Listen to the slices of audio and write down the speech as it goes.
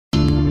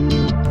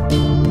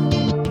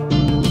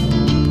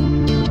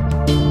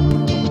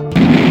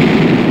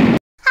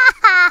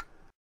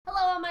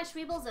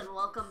Shweebles, and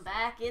welcome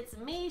back. It's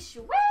me,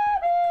 Shweebe!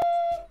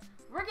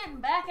 We're getting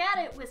back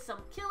at it with some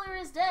Killer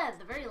is Dead.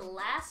 The very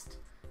last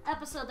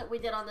episode that we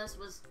did on this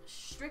was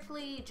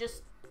strictly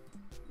just,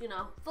 you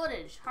know,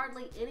 footage.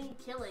 Hardly any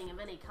killing of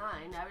any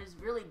kind. I was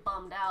really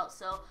bummed out,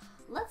 so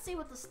let's see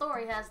what the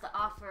story has to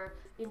offer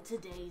in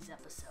today's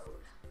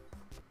episode.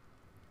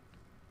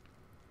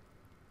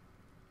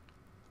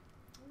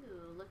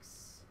 Ooh,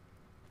 looks...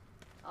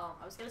 Oh,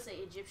 I was gonna say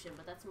Egyptian,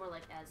 but that's more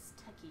like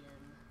Aztecian.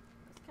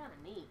 That's kind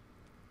of neat.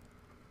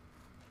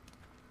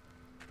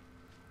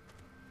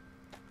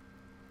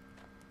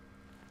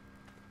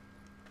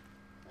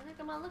 What the heck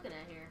am I looking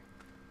at here?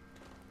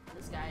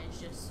 This guy is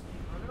just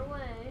running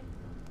away.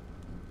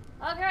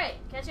 Oh great!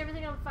 Catch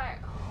everything on fire.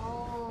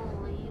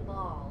 Holy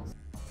balls.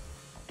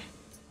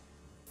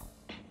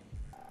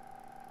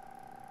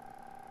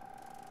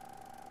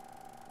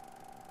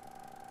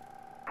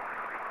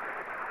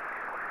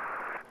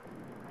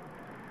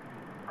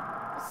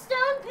 The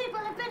stone people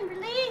have been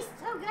released!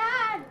 Oh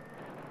god!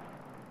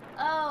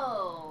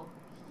 Oh,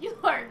 you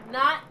are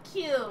not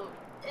cute.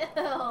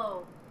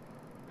 Ew.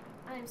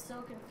 I am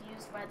so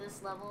confused by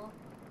this level.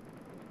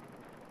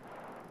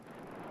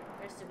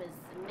 First it was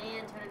a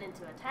man turning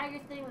into a tiger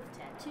thing with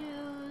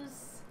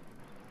tattoos.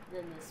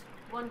 Then this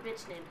one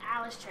bitch named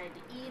Alice tried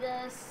to eat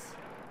us.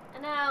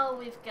 And now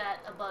we've got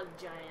a bug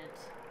giant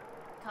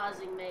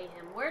causing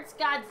mayhem. Where's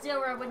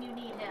Godzilla when you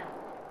need him?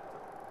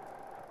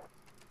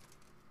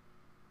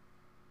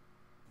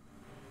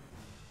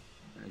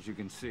 As you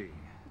can see,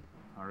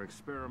 our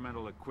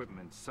experimental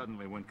equipment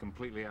suddenly went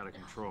completely out of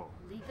control.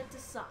 Leave it to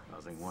science.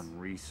 Causing one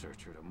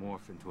researcher to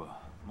morph into a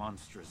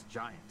monstrous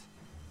giant.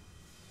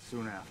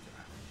 Soon after,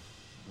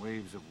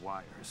 waves of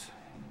wires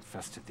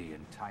infested the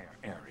entire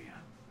area.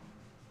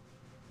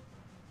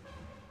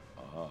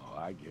 Oh,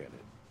 I get it.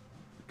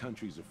 The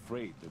country's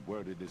afraid that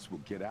word of this will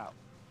get out,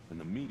 and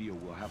the media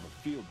will have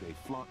a field day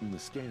flaunting the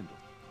scandal.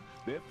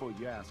 Therefore,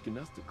 you're asking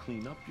us to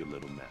clean up your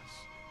little mess.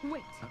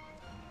 Wait.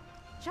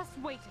 Just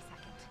wait a second.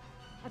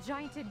 A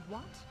giant did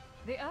what?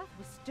 The Earth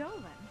was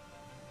stolen.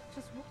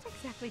 Just what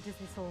exactly does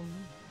this all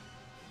mean?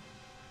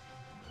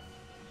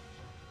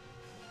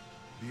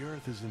 The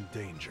Earth is in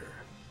danger.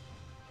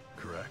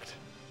 Correct?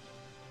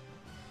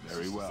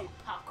 Very Just well. see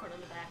popcorn on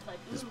the back, like,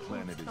 This ooh,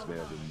 planet what's is going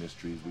there on? with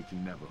mysteries we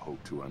can never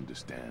hope to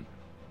understand.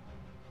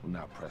 We'll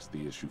not press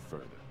the issue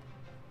further.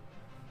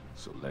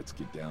 So let's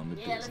get down to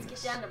business.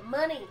 Let's get down to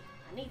money.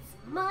 I need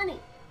some money.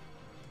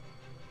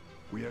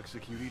 We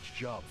execute each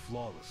job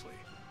flawlessly.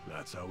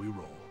 That's how we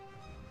roll.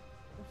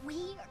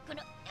 We are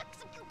gonna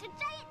execute the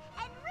giant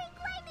and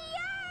reclaim the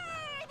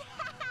Earth!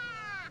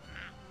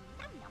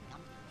 Nom, nom,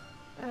 nom.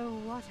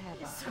 Oh, whatever.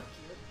 He's so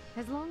cute.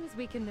 As long as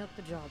we can milk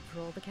the job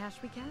for all the cash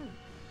we can.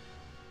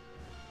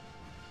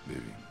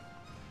 Vivian,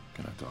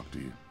 can I talk to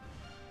you?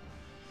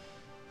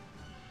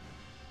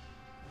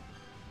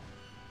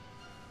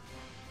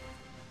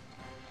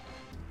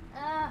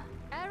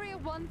 Area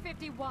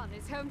 151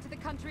 is home to the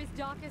country's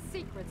darkest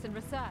secrets and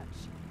research.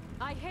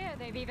 I hear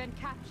they've even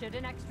captured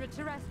an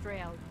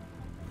extraterrestrial.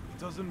 It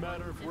doesn't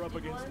matter if we're up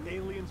against 51?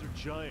 aliens or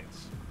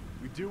giants.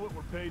 We do what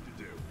we're paid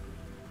to do.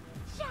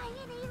 Giant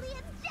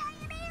aliens,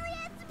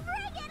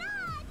 bring it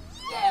on!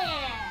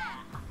 Yeah!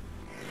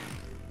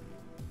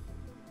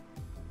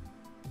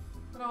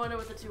 But I wonder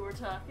what the two were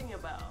talking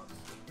about.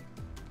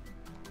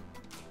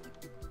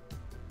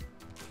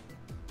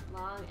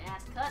 Long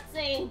ass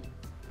cutscene.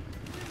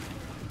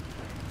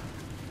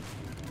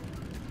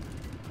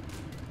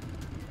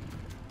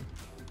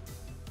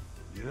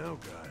 You know,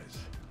 guys,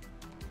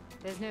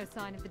 There's no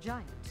sign of the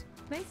giant.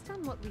 Based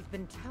on what we've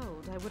been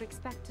told, I would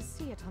expect to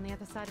see it on the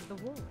other side of the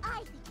wall. I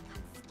think he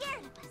got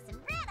scared of us and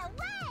ran away!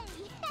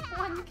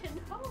 One can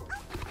hope.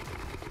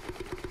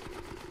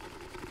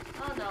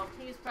 Oh no,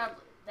 he was probably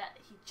that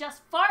he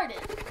just farted.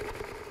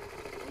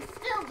 He's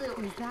still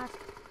doing Is that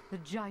the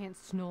giant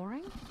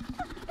snoring?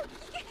 This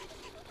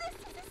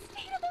is a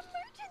state of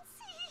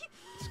emergency!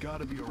 it's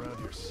gotta be around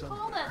here Call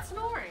somewhere. that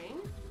snoring.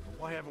 But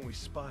why haven't we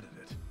spotted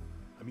it?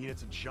 I mean,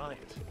 it's a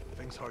giant.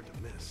 Thing's hard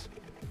to miss.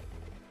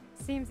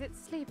 Seems it's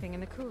sleeping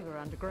in the cooler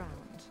underground.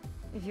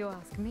 If you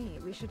ask me,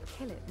 we should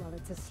kill it while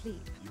it's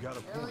asleep. You got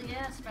a Hell point.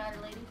 yeah, Spider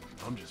Lady.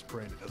 I'm just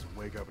praying it doesn't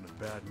wake up in a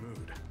bad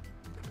mood.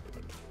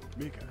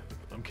 Mika,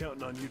 I'm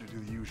counting on you to do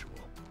the usual.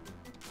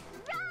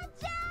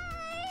 Roger!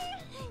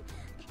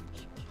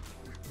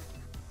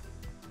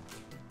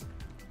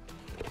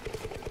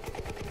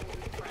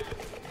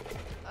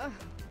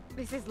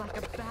 This is like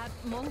a bad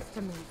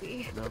monster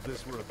movie. Now, if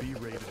this were a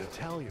B-rated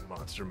Italian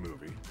monster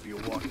movie, it'd be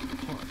a walk in the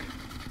park.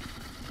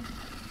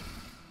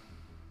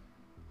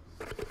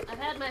 I've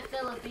had my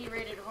fill of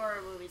B-rated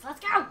horror movies. Let's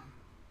go!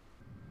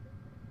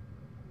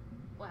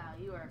 Wow,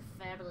 you are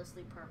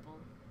fabulously purple.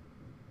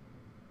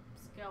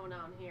 What's going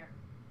on here?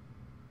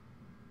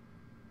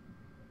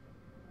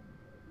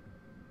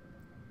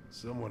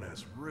 Someone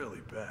has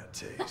really bad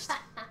taste.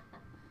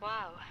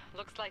 Wow,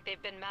 looks like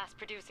they've been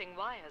mass-producing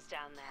wires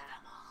down there.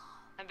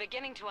 I'm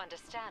beginning to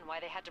understand why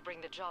they had to bring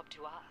the job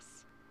to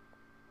us.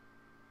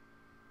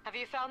 Have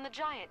you found the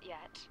giant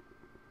yet?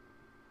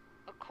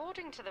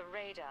 According to the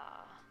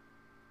radar...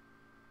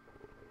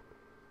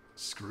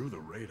 Screw the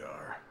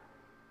radar.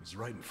 He's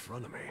right in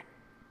front of me.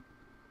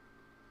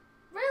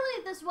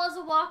 Really? This was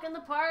a walk in the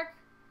park?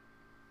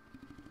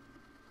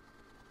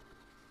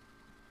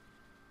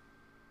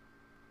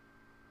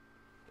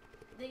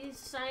 These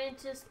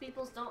scientist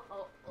peoples don't...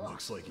 Oh,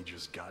 Looks like he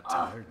just got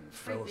tired and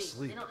fell creepy.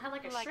 asleep. They don't have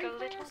like a Like a shrink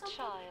ray or little something?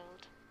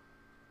 child.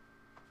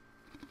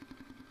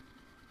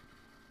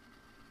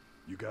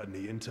 You got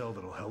any intel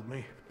that'll help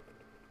me?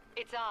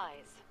 Its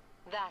eyes.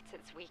 That's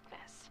its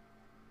weakness.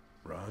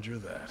 Roger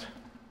that.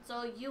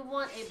 So you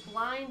want a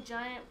blind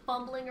giant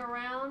fumbling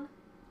around?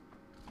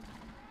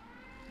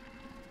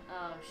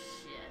 Oh,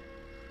 shit.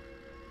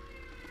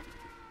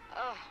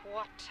 Oh,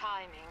 what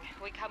timing.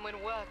 We come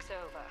when work's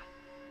over.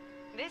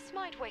 This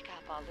might wake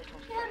up our little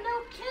Yeah, friend.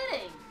 no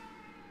kidding.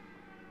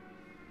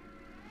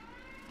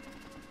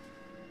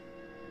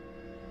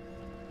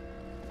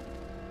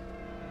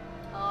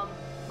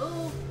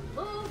 Move,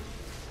 move.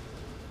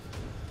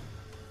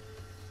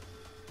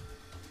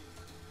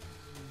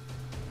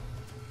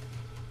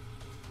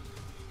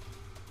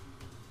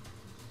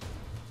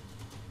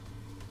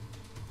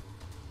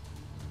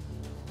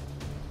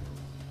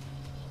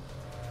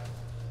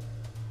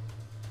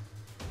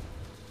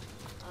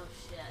 Oh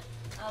shit.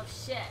 Oh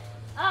shit.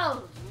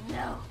 Oh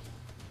no.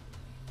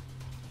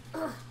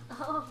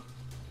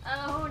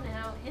 Oh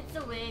no, it's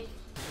a wig.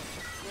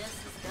 This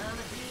is gonna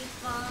be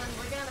fun.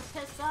 We're gonna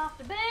piss off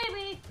the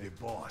baby. Hey,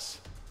 boss.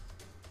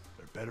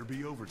 There better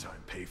be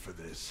overtime pay for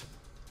this.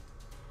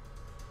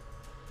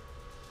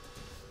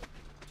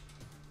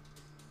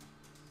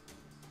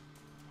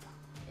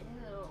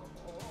 Ew.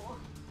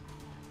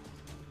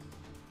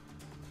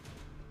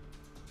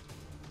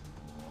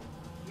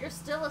 You're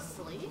still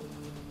asleep?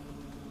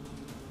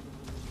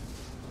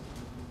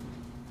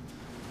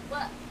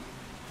 What?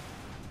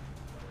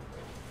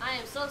 I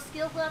am so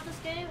skillful at this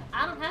game,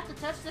 I don't have to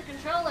touch the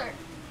controller.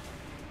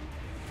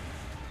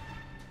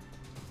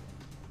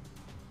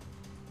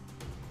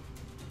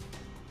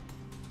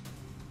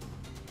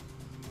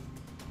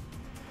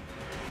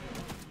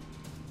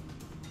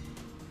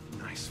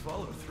 Nice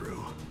follow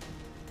through.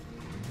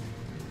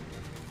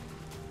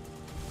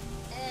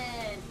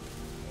 And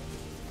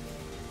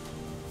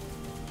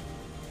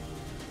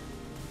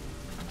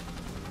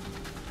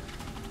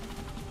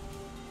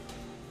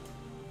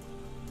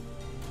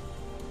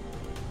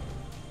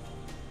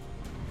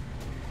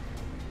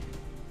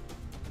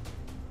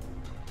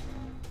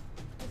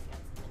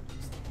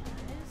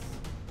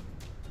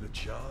The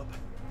job.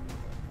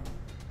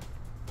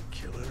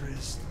 Killer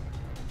is...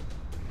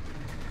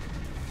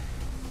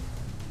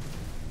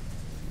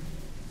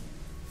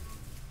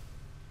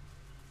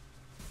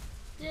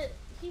 did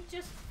he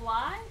just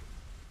fly?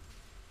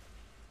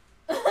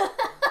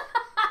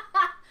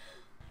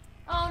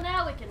 Oh,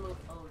 now we can move.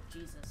 Oh,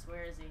 Jesus,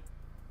 where is he?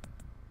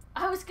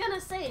 I was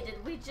gonna say,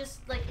 did we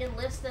just, like,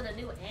 enlist in a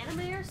new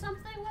anime or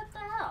something? What the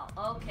hell?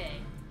 Okay.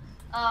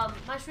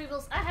 My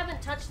Shweebles, I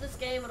haven't touched this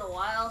game in a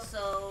while,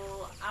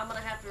 so I'm gonna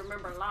have to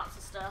remember lots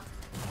of stuff.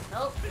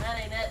 Nope, that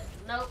ain't it.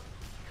 Nope.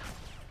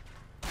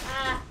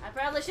 Ah, I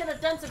probably should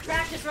have done some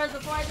practice runs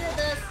before I did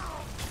this.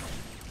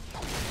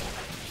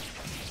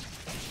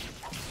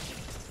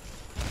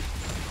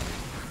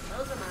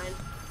 Those are mine.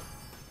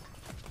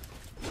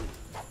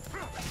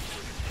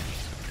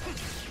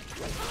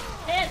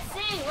 Can't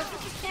see! What's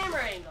with the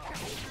camera angle?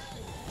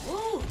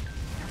 Ooh!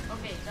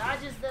 Okay,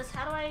 dodges this.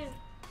 How do I...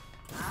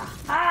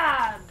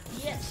 Aha!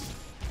 Bitch!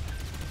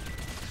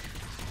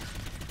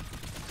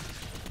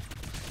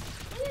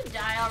 Can you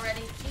die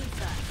already?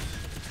 Jesus.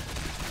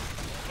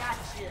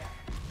 Gotcha.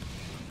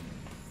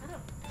 I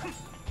don't...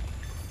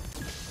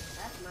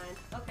 That's mine.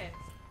 Okay.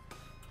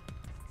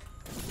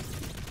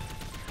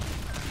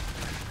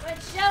 Quit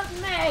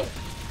shooting me!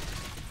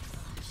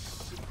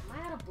 Shit, am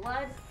I out of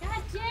blood?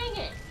 God dang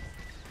it!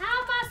 How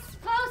am I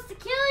supposed to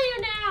kill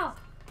you now?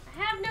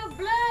 I have no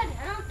blood.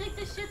 I don't think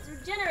this shit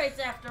regenerates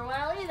after a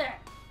while either.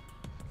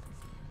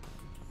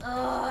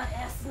 Ugh,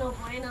 es no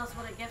buenos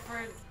what I get for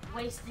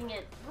wasting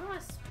it. What am I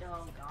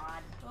oh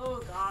god.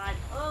 Oh god.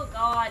 Oh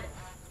god.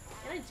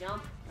 Can I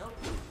jump? Nope.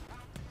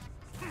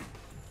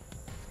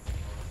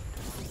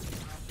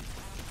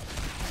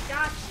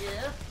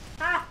 Gotcha.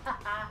 Ha ha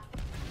ha.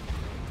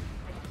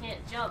 I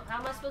can't jump. How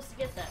am I supposed to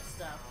get that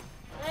stuff?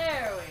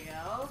 There we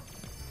go.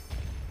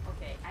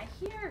 Okay, I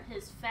hear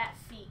his fat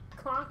feet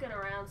clonking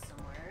around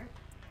somewhere.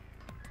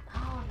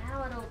 Oh,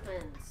 now it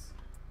opens.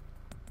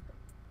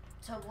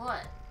 To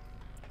what?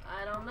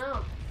 I don't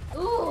know.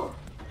 Ooh!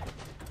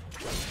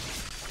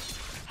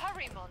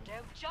 Hurry,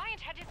 Mondo. Giant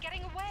Head is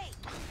getting away.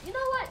 You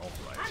know what? All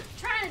right. I'm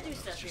trying to do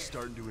stuff She's here.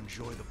 starting to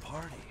enjoy the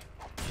party.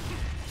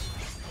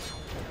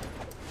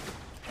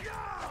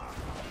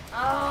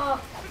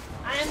 Oh,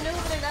 I am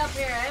moving it up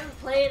here. I haven't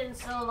played in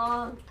so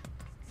long.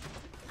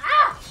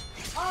 Ah!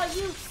 Oh,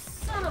 you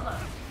son of a...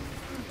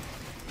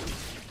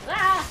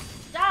 Ah!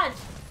 Dodge!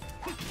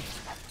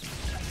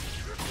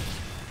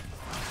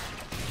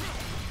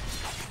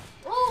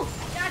 Ooh!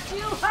 Got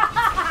you! Ha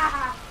ha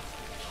ha!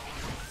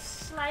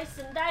 Slice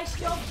and dice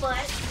your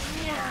butt.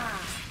 Yeah.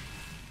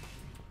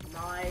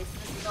 Nice.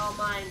 This is all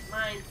mine.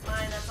 Mine.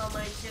 Mine. That's all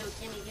mine too.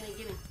 Gimme, gimme,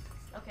 gimme.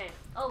 Okay.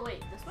 Oh,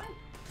 wait. This way?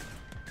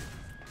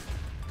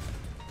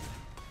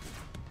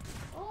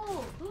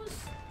 Oh, who's...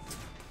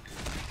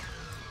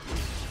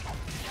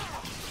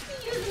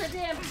 You using a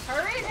damn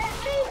turret at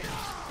me?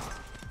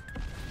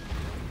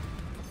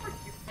 Frick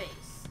your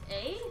face.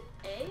 A?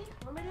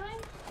 What am I doing?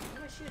 What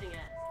am I shooting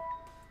at?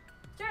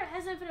 Sure, it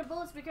has infinite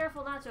bullets. Be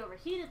careful not to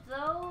overheat it,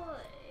 though.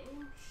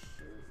 Aim,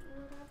 shoot,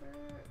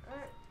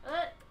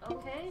 whatever.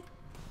 Okay.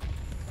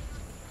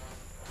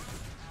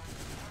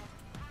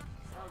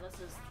 Oh, this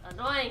is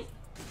annoying.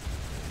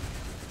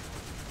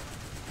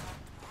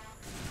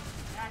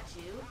 Got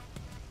you.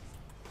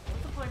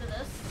 What's the point of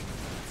this?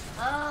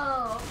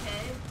 Oh,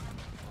 okay.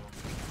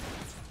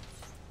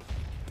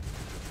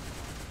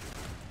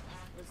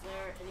 Was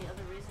there any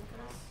other reason for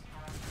this?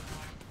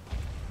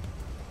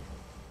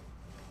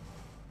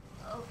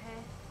 Okay.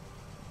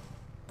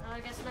 No, I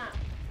guess not.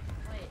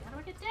 Wait, how do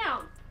I get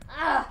down?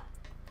 Ah!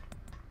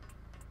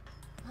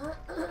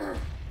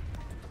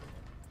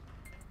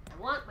 I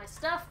want my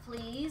stuff,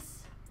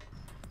 please.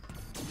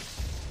 I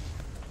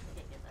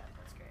can't get that.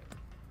 That's great.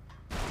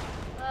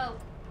 Oh,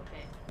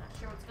 okay. Not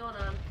sure what's going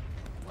on.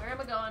 Where am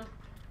I going?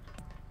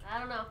 I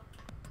don't know.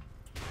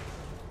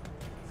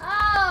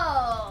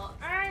 Oh!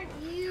 Aren't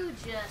you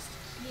just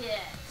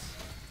hit?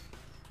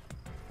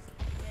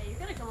 Yeah, you're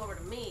gonna come over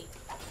to me.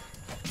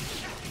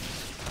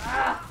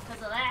 Ah,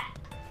 because of that.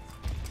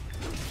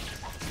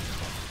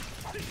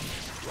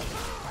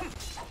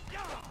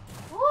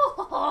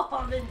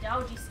 Ooh, them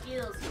dodgy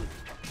skills.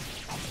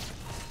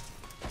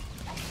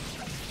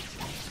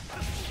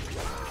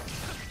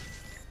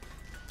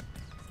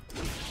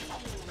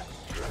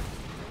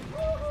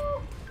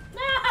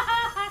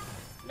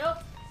 Nope.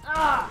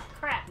 Ah,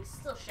 crap. He's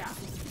still shot.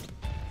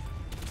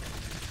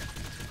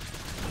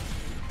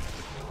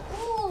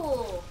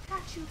 Ooh,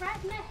 got you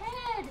right in the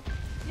head.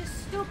 You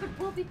stupid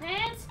poopy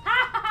pants.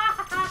 Ha ha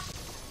ha ha.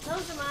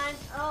 Those are mine.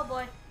 Oh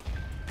boy.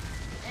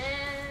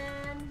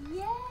 And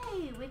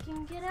yay, we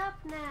can get up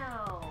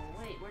now.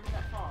 Wait, where did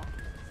that fall?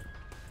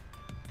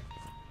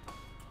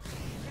 I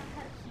forgot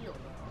how to heal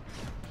though.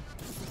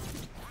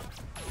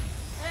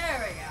 There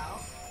we go.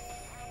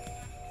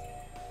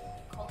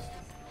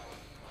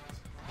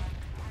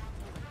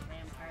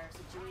 Vampire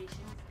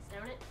situation.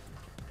 Down it.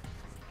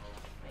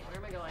 Wait, where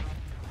am I going?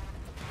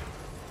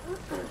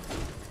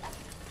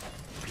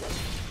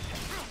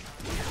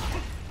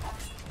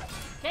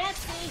 Can't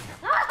see.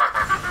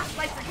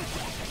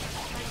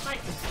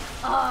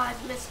 Oh,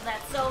 I've missed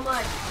that so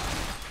much.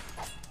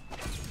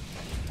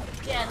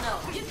 Yeah, no.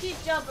 You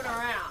keep jumping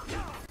around.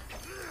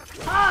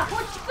 Ah!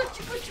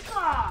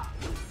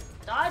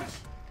 Dodge.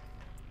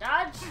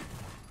 Dodge.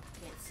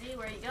 Can't see.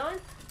 Where are you going?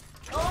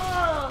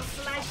 Oh!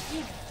 Slash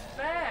you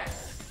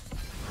first.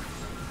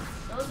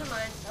 Those are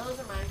mine. Those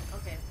are mine.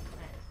 Okay.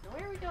 Now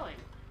where are we going?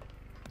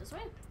 This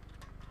way?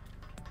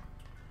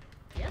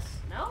 Yes?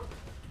 No?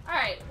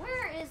 Alright,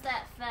 where is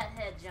that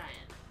fathead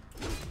giant?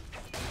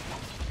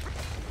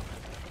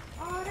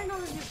 Oh, I didn't know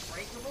this was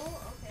breakable.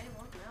 Okay,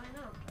 well, now I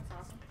know. That's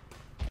awesome.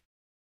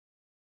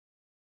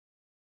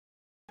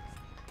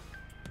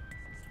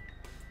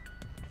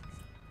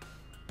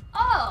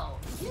 Oh!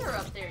 You're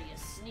up there, you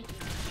sneaky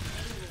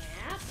pain in the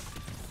ass.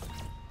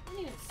 I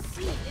didn't even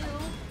see you.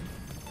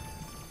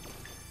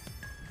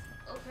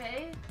 Okay.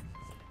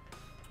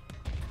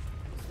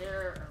 Is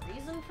there a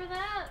reason for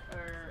that?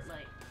 Or,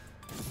 like...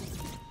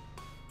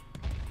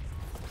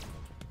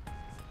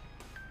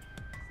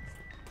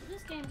 Did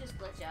this game just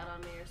glitch out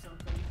on me or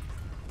something?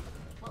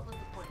 What was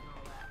the point in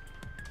all that?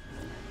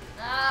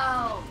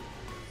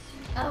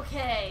 Oh!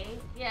 Okay.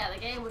 Yeah, the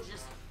game was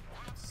just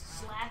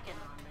slacking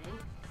on me.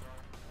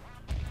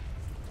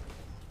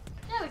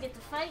 Now we get to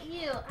fight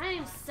you. I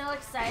am so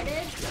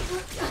excited.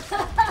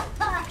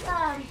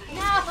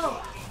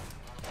 No!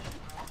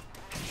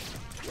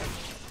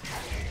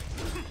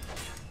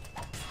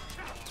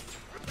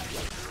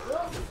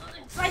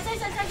 Slice, slice,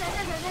 slice, slice,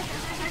 slice, slice,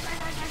 slice,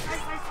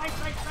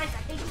 slice, slice, I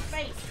hate your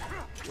face.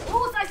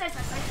 Ooh, slice, slice,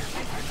 slice, slice,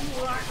 slice, slice,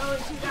 you are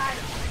going to die.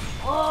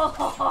 Oh!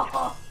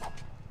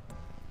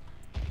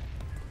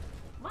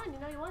 Come on, you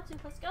know you want to.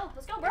 Let's go,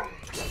 bro.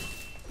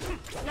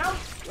 No,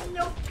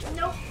 nope,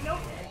 nope,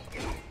 nope.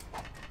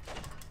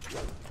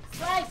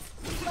 Slice,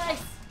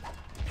 slice,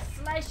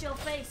 slice your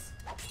face.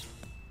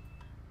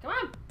 Come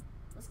on,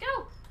 let's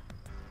go.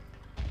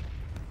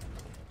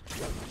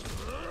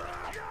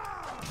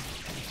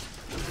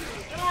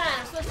 Come on,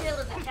 I'm supposed to be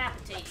able to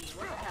decapitate you.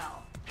 What the hell?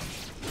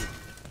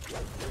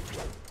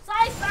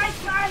 Slice, slice,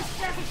 slice!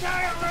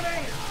 Secretary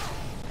already!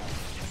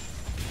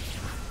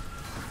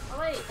 Oh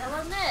wait, that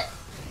wasn't it.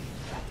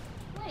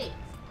 Wait.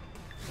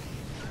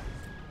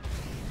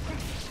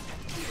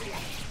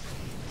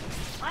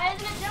 Why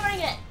isn't it doing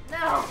it?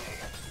 No!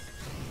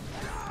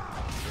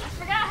 I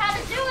forgot how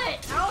to do it!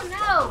 Oh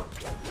no!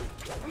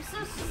 I'm so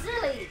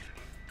silly!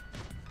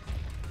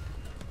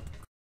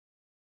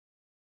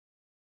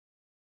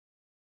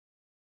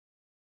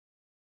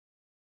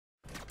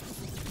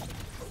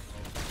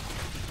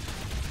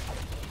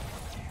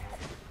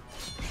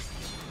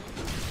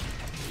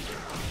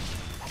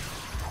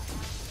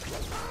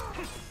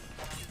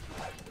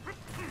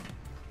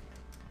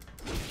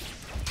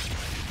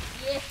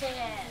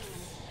 this!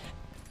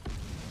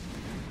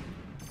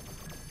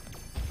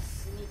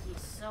 Sneaky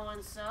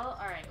so-and-so.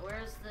 Alright,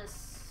 where's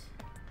this?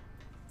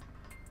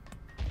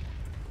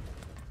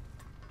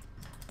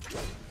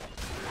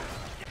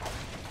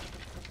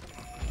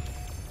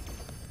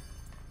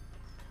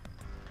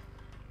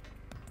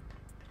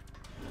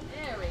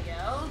 There we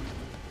go.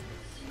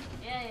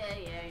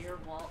 Yeah, your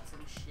waltz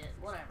and shit.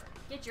 Whatever.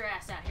 Get your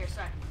ass out here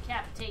so I can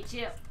decapitate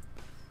you.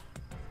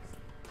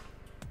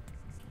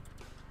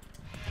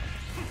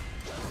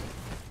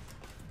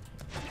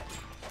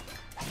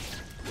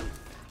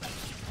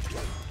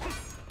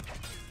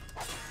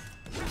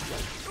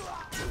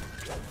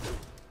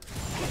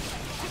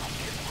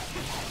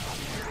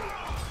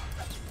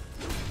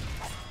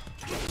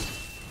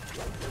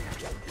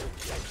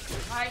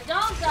 Alright,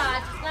 don't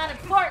dodge. It's not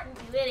important,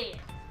 you idiot.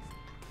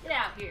 Get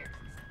out here.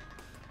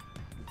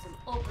 Get some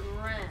open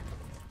run.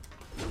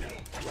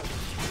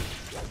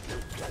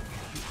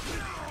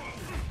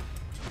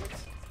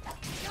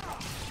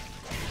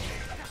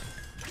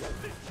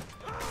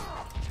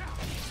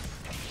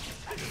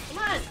 Come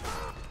on.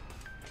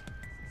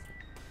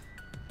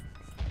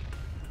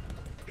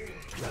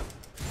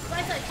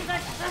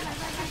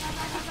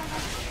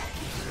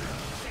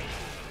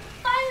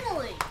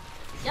 Finally!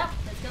 Yep,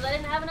 that's because I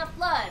didn't have enough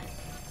blood.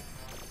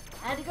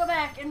 I had to go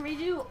back and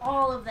redo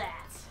all of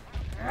that.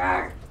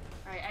 Alright,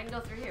 I can go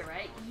through here,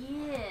 right?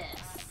 Yes.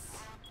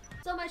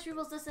 So my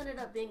Shweebles, this ended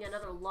up being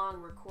another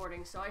long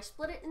recording, so I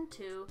split it in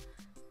two.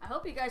 I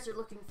hope you guys are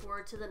looking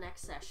forward to the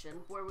next session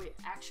where we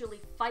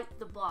actually fight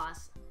the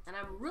boss. And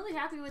I'm really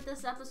happy with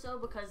this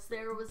episode because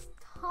there was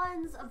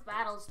tons of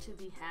battles to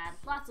be had,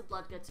 lots of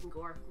blood, guts, and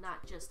gore,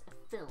 not just a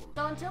film.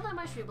 So until then,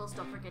 my Shweebles,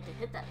 don't forget to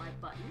hit that like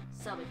button,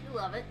 sub if you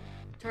love it,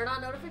 turn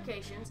on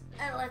notifications,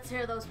 and let's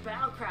hear those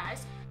battle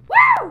cries.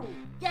 Woo!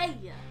 Yeah!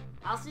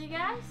 I'll see you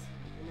guys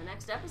in the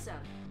next episode.